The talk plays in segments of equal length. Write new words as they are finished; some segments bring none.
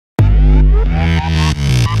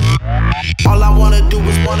wanna do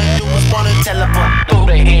is wanna teleport. Throw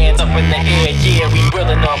their hands up in the air, yeah, we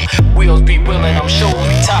willin' them. Wheels be willin' them, shows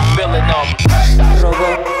we top billin' them.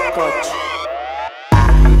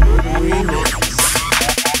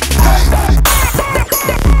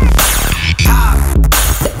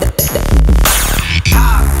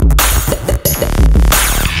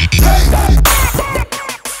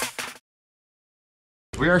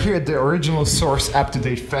 We are here at the original Source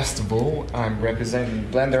Uptodate Festival. I'm representing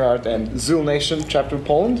Blender Art and Zul Nation, chapter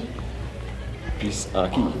Poland. Peace,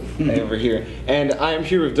 over here. And I am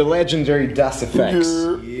here with the legendary Das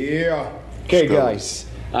Efx. Yeah. Okay, guys,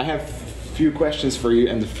 I have a few questions for you,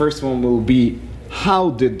 and the first one will be,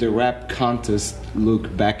 how did the rap contest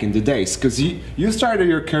look back in the days? Because you started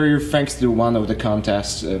your career thanks to one of the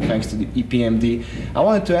contests, thanks to the EPMD. I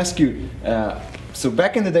wanted to ask you, so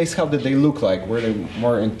back in the days, how did they look like? Were they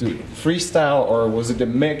more into freestyle, or was it a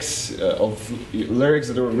mix of lyrics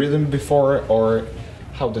that were written before, or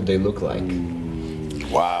how did they look like?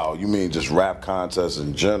 Wow, you mean just rap contests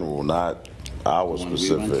in general, not our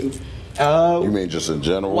specific? You mean just in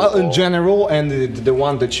general? Well, in general, and the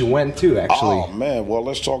one that you went to, actually. Oh man, well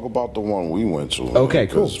let's talk about the one we went to. Okay,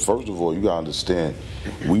 cool. First of all, you gotta understand,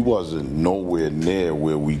 we wasn't nowhere near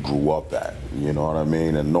where we grew up at. You know what I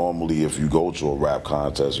mean? And normally, if you go to a rap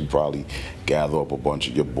contest, you probably gather up a bunch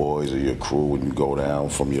of your boys or your crew, and you go down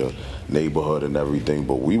from your neighborhood and everything.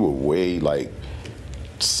 But we were way like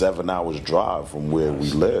 7 hours drive from where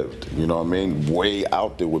we lived, you know what I mean? Way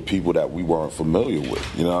out there with people that we weren't familiar with,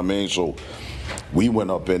 you know what I mean? So we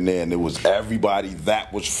went up in there and it was everybody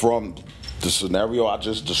that was from the scenario I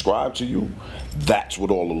just described to you. That's what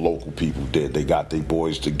all the local people did. They got their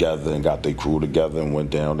boys together and got their crew together and went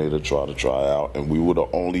down there to try out. And we were the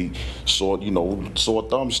only saw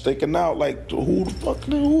thumbs sticking out like, who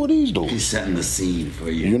are these dudes? He's setting the scene for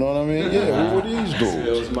you. You know what I mean? Yeah, who are these dudes?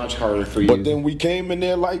 It was much harder for you. But then we came in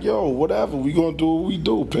there like, yo, whatever, we gonna do what we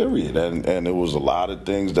do, period. And there was a lot of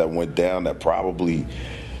things that went down that probably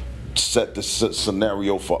set the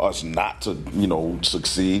scenario for us not to,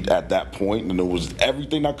 succeed at that point. And it was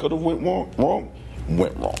everything that could have went wrong,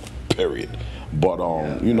 period. But,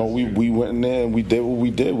 we went in there and we did what we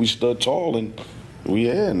did. We stood tall and we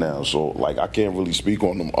here now. So, like, I can't really speak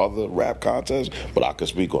on them other rap contests, but I can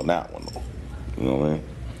speak on that one, though. You know what I mean?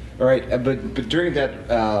 All right, but during that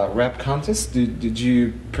rap contest, did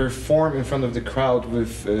you perform in front of the crowd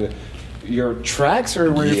with your tracks,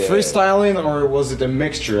 or were you freestyling, or was it a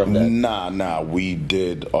mixture of that? Nah, we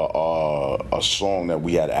did a song that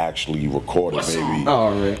we had actually recorded, baby.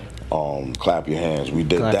 Oh, right. Clap Your Hands. We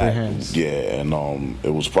did Clap that. Your Hands. Yeah, and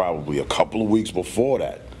it was probably a couple of weeks before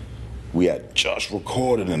that. We had just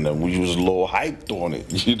recorded and then we was a little hyped on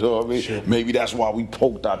it, you know what I mean? Sure. Maybe that's why we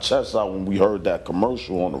poked our chests out when we heard that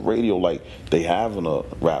commercial on the radio, like they having a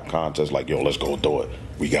rap contest, like, yo, let's go do it.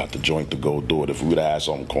 We got the joint to go do it. If we would have had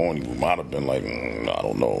something corny, we might have been like, I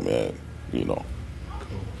don't know, man,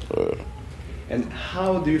 Cool. And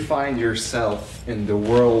how do you find yourself in the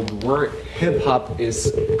world where hip-hop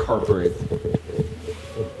is corporate?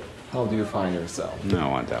 How do you find yourself? No, I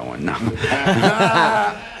want that one. No.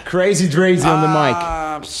 Crazy Drazy on the mic.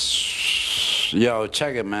 Yo,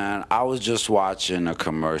 check it, man. I was just watching a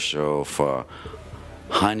commercial for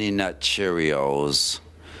Honey Nut Cheerios,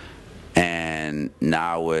 and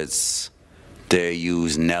now they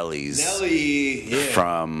use Nelly's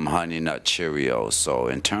from Honey Nut Cheerios. So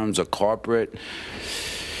in terms of corporate,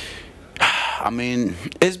 I mean,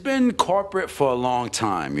 it's been corporate for a long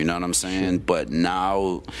time, you know what I'm saying? But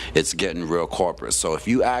now it's getting real corporate. So if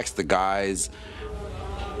you ask the guys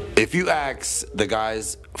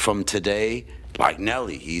from today, like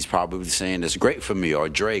Nelly, he's probably saying it's great for me, or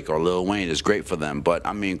Drake or Lil Wayne, it's great for them. But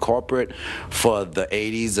I mean, corporate for the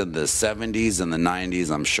 80s and the 70s and the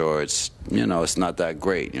 90s, I'm sure it's, it's not that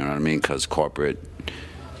great, you know what I mean? Because corporate,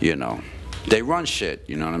 they run shit,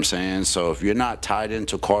 you know what I'm saying? So if you're not tied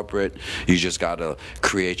into corporate, you just gotta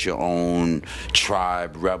create your own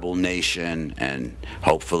tribe, rebel nation, and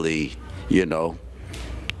hopefully, you know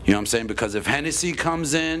what I'm saying? Because if Hennessy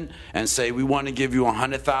comes in and say, we want to give you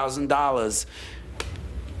 $100,000,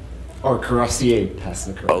 or Carrossier, that's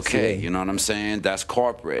the Carrossier. Okay, you know what I'm saying? That's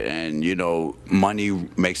corporate, and money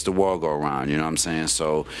makes the world go around, you know what I'm saying?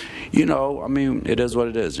 So, I mean, it is what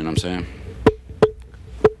it is, you know what I'm saying?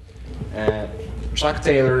 Chuck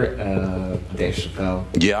Taylor, Dave Chappelle.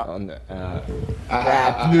 Yeah. On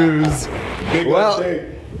Rap News.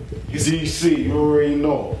 DC, you already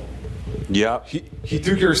know. Yeah. He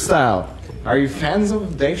took your style. Are you fans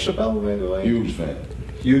of Dave Chappelle, by the way? Huge fan.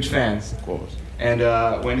 Huge fans. Of course. And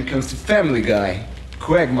when it comes to Family Guy,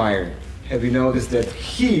 Quagmire, have you noticed that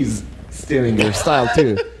he's stealing your style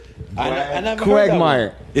too? I never heard that Quagmire.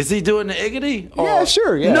 one. Is he doing the iggity? Yeah,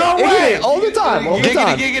 sure. Yeah. No way! All the time. All the Giggity,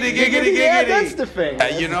 time. giggity, giggity, Yeah, giggity. that's the thing.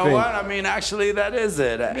 You know what? I mean, actually, that is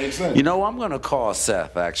it. Makes sense. You know, I'm gonna call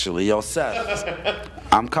Seth. Actually, yo, Seth,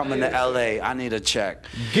 I'm coming to LA. I need a check.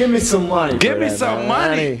 Give me some money. Give for me that, some man.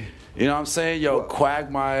 money. You know what I'm saying? Yo,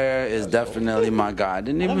 Quagmire is definitely my guy.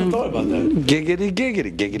 Didn't I even never thought about that. giggity,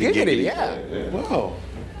 giggity, giggity, Giggity, giggity. yeah. Wow.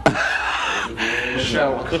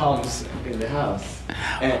 Michelle comes in the house.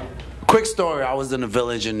 And Quick story, I was in a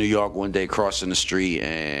village in New York one day crossing the street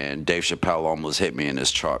and Dave Chappelle almost hit me in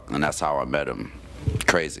his truck, and that's how I met him.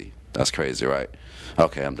 Crazy. That's crazy, right?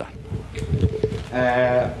 Okay, I'm done.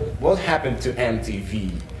 what happened to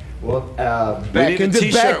MTV? What We back need a in the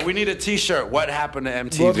t-shirt. back? We need a t-shirt. What happened to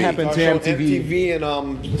MTV? What happened to MTV? MTV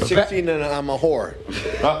and 16 and I'm a whore.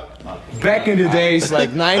 Back in the days,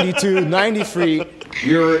 like 92, 93,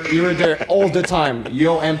 you were there all the time.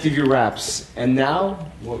 Yo, MTV raps. And now,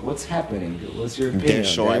 what's happening? What's your opinion? They're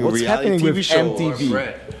showing What's reality happening with TV shows.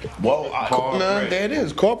 MTV? Well, there it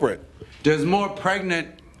is, corporate. There's more pregnant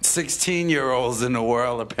 16-year-olds in the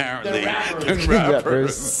world, apparently, than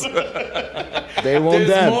Rappers. They want There's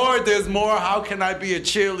that. there's more, how can I be a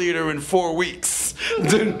cheerleader in 4 weeks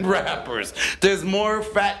than rappers. There's more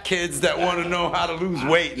fat kids that want to know how to lose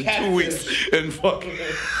weight in 2 weeks and fucking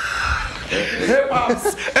hip-hop.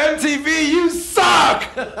 MTV, you suck!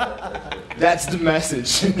 That's the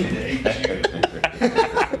message.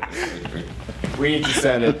 We need to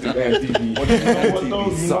send it to MTV. You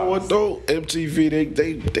know what though?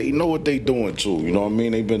 MTV, they know what they doing too. You know what I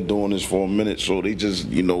mean? They've been doing this for a minute, so they just,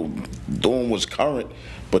 doing what's current.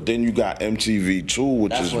 But then you got MTV too,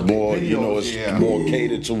 which is more, it's more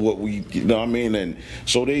catered to what we, you know what I mean? And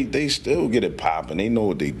so they still get it popping. They know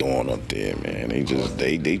what they doing up there, man. They just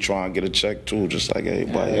they try and get a check too, just like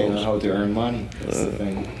everybody They know else. how to earn money. That's the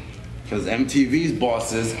thing. Because MTV's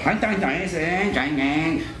bosses, they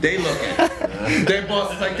looking. Their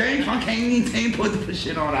boss is like, they ain't put the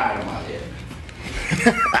shit on Adam out here.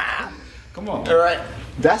 Come on. All right.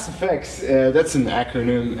 That's Efx. That's an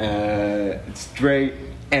acronym. It's Dre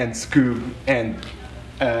and Scoop and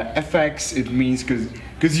Efx. It means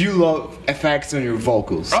because you love Efx on your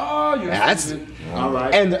vocals. Oh, you're That's all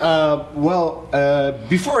right. And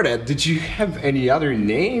before that, did you have any other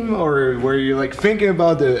name, or were you like thinking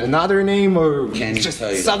about another name, or Can't even just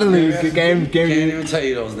tell you. suddenly you Can't even tell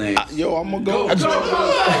you those names. Yo, I'm gonna go. Talk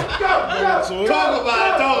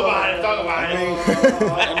about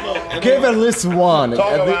it. give at least one?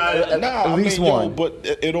 At least one. But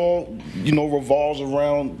it all, revolves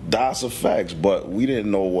around DOS effects. But we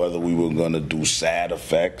didn't know whether we were gonna do sad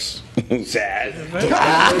effects. Sad.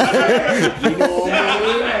 You know what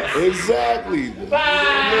I mean? Exactly.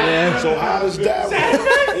 Yeah. So how does that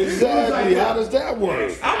work? Exactly. How does that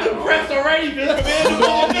work? I'm impressed already,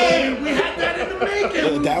 man. We had that in the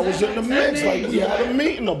making. That was in the mix. Like we had a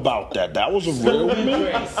meeting about that. That was a real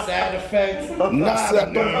meeting. Sad effects. Nah,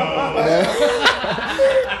 that don't.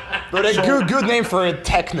 But a good name for a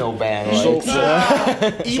techno band.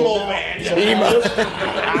 Right? Emo band.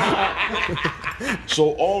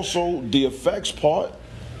 So also the effects part,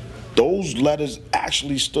 those letters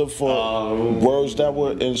actually stood for words that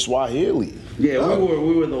were in Swahili. Yeah,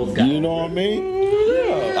 we were those guys. You know what I mean?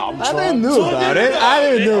 Yeah, I didn't know about it. I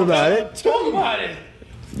didn't know about it. Talk about it.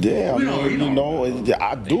 Yeah,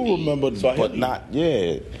 I do remember, but not,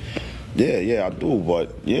 Yeah, I do,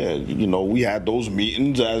 but we had those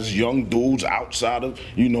meetings as young dudes outside of,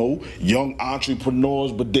 young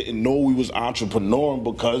entrepreneurs, but didn't know we was entrepreneuring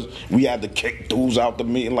because we had to kick dudes out the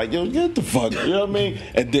meeting like, yo, get the fuck, you know what I mean?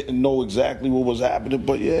 And didn't know exactly what was happening,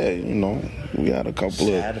 but we had a couple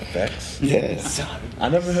Sad of effects. Yeah. I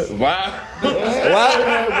never heard. Wow.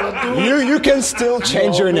 Well, you can still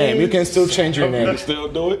change your name. You can still change your name. Still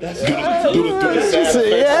do it? Do the sad effects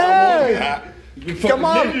Yeah. Come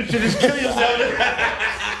on. You should just kill yourself.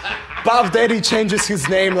 Puff Daddy changes his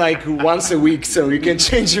name like once a week, so you can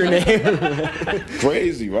change your name.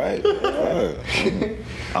 Crazy, right? I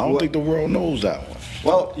don't think the world knows that one.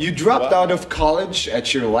 Well, you dropped out of college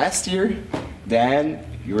at your last year, then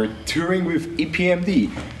you were touring with EPMD.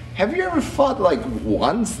 Have you ever thought like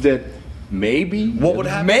once that maybe What would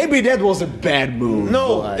happen? Maybe that was a bad move.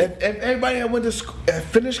 No, like- if everybody that went to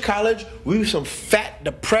finished college, we were some fat,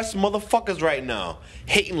 depressed motherfuckers right now,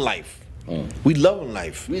 hating life. We loving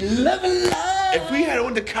life. We loving life. If we had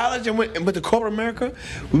went to college and went to corporate America,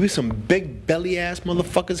 we be some big belly ass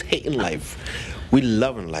motherfuckers hating life. We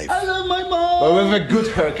loving life. I love my mom. but with a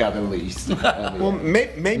good haircut at least. Well,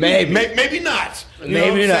 maybe not. You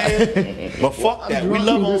know Maybe what I'm saying? But fuck that. We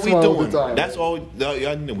love what this we one all the doing. time. That's all.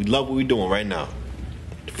 Y'all know we love what we doing right now.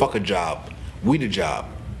 Fuck a job. We the job.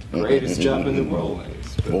 Greatest job in the world.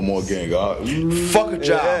 One more gang, God. Fuck a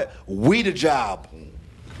job. We the job.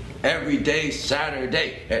 Every day,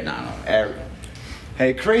 Saturday. No.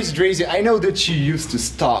 Hey, Crazy Drazy, I know that you used to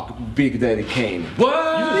stalk Big Daddy Kane.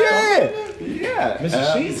 What? Yeah.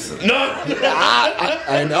 Mr. Sheets? No.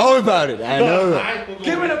 I know about it. I know about it.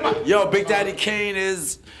 Give me the mic. Yo, Big Daddy Kane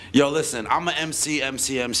is... Yo, listen, I'm an MC.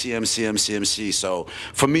 So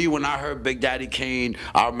for me, when I heard Big Daddy Kane,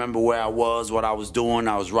 I remember where I was, what I was doing.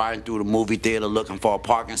 I was riding through the movie theater looking for a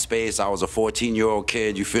parking space. I was a 14-year-old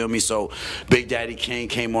kid, you feel me? So Big Daddy Kane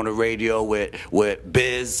came on the radio with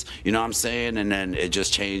Biz, you know what I'm saying? And then it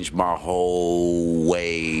just changed my whole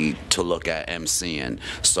way to look at MCing.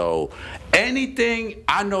 So anything,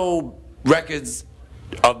 I know records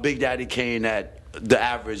of Big Daddy Kane that the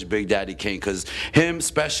average Big Daddy Kane, because him,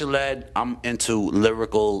 Special Ed, I'm into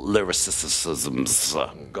lyricism.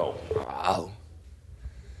 Go. Wow.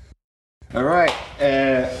 All right.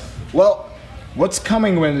 Well, what's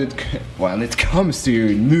coming when it comes to your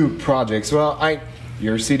new projects? Well,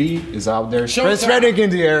 your CD is out there. Press Redding in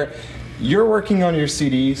the air. You're working on your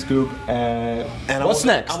CD, Scoop. And what's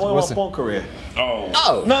next? I want my phone career. Oh.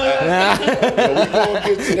 No. We're going to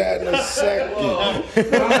get to that in a second.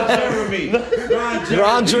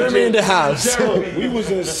 Ron Jeremy in the house. We was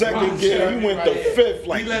in second gear. You went to fifth.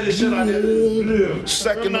 Like,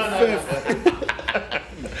 second to fifth.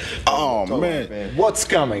 Oh, man. What's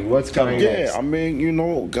coming? What's coming next? Yeah, I mean, you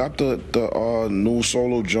know, got the new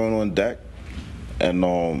solo joint on deck. And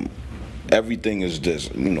everything is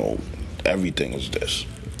this, you know. Everything is this.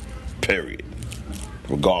 Period.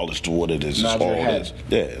 Regardless to what it is, it's all this.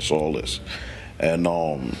 Yeah, it's all this. And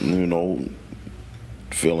you know,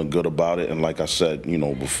 feeling good about it. And like I said, you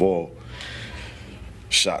know, before,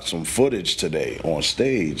 shot some footage today on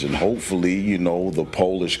stage, and hopefully, you know, the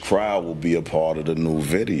Polish crowd will be a part of the new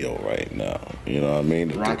video right now. You know what I mean?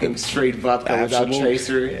 Rocking straight vodka without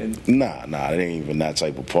chaser. And Nah, it ain't even that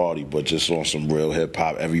type of party, but just on some real hip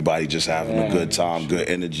hop. Everybody just having a good time, good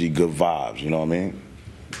energy, good vibes. You know what I mean?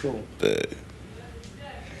 Cool.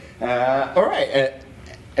 Yeah. All right.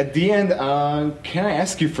 At the end, can I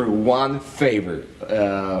ask you for one favor?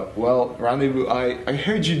 Well, Rendezvous, I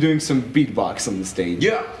heard you doing some beatbox on the stage.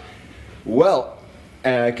 Yeah. Well,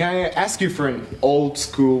 can I ask you for an old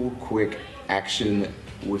school quick action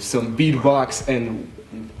with some beatbox and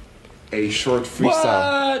a short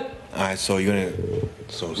freestyle? What? All right, so you're gonna.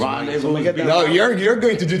 So Rendezvous. get that. No, you're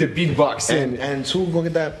going to do the beatbox And who gonna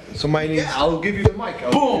get that? Somebody needs. Yeah, I'll give you the mic.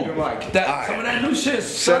 Boom. Give you the mic. That, some of that new shit,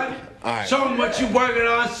 son. All right. Show them what you working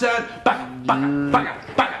on, son.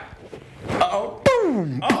 Baka. Uh-oh.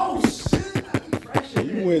 Boom. Oh, shit.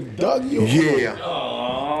 You went Doug, you. Yeah.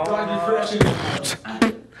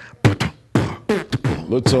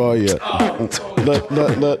 Let's all yet.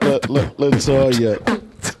 Let's all yet.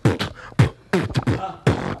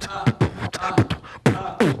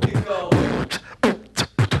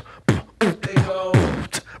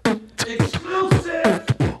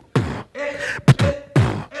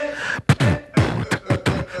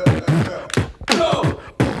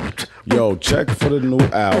 Yo, check for the new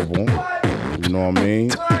album. You know what I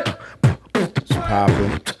mean? It's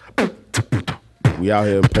popping. We out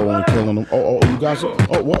here in Poland killing them. Oh, you guys. Oh,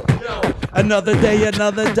 what? Another day,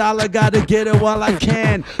 another dollar, gotta get it while I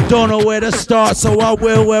can. Don't know where to start, so I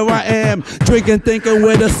will where I am. Drinking, thinking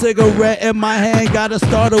with a cigarette in my hand. Gotta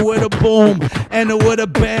start it with a boom, end it with a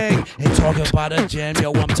bang. Ain't talking about a jam,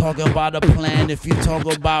 yo, I'm talking about a plan. If you talk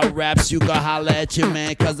about raps, you can holler at your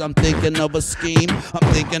man. Cause I'm thinking of a scheme,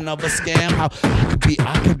 I'm thinking of a scam. How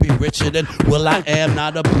I could be richer than Will I Am.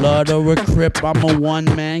 Not a blood or a crip, I'm a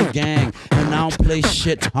one-man gang. And I don't play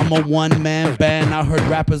shit, I'm a one-man band. I heard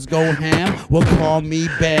rappers go ham, well call me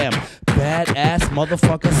Bam. Badass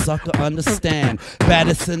motherfucker sucker, understand.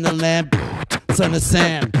 Baddest in the land, son of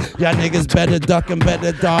Sam. Y'all niggas better duck and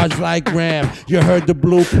better dodge like Ram. You heard the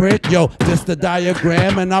blueprint, yo, this the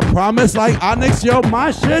diagram. And I promise like Onyx, yo,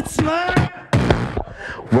 my shit slam.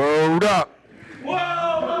 Word up.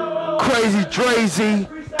 Whoa. Crazy Drazy,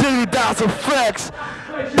 Diggy Dots Efx,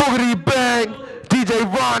 Boogity Bang, DJ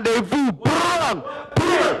Rendezvous,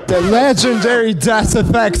 The legendary Das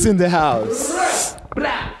Efx in the house.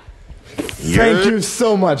 Thank you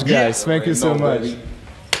so much, guys. Thank you so much.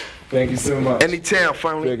 Thank you so much. Anytime,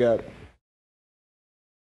 finally. Big up.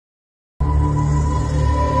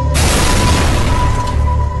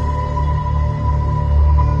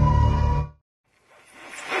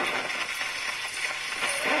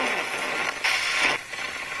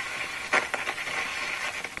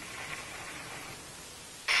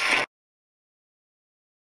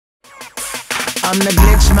 I'm the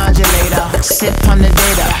glitch modulator, sip on the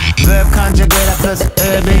data, verb conjugator plus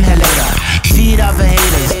have been here later. Feed off a hater.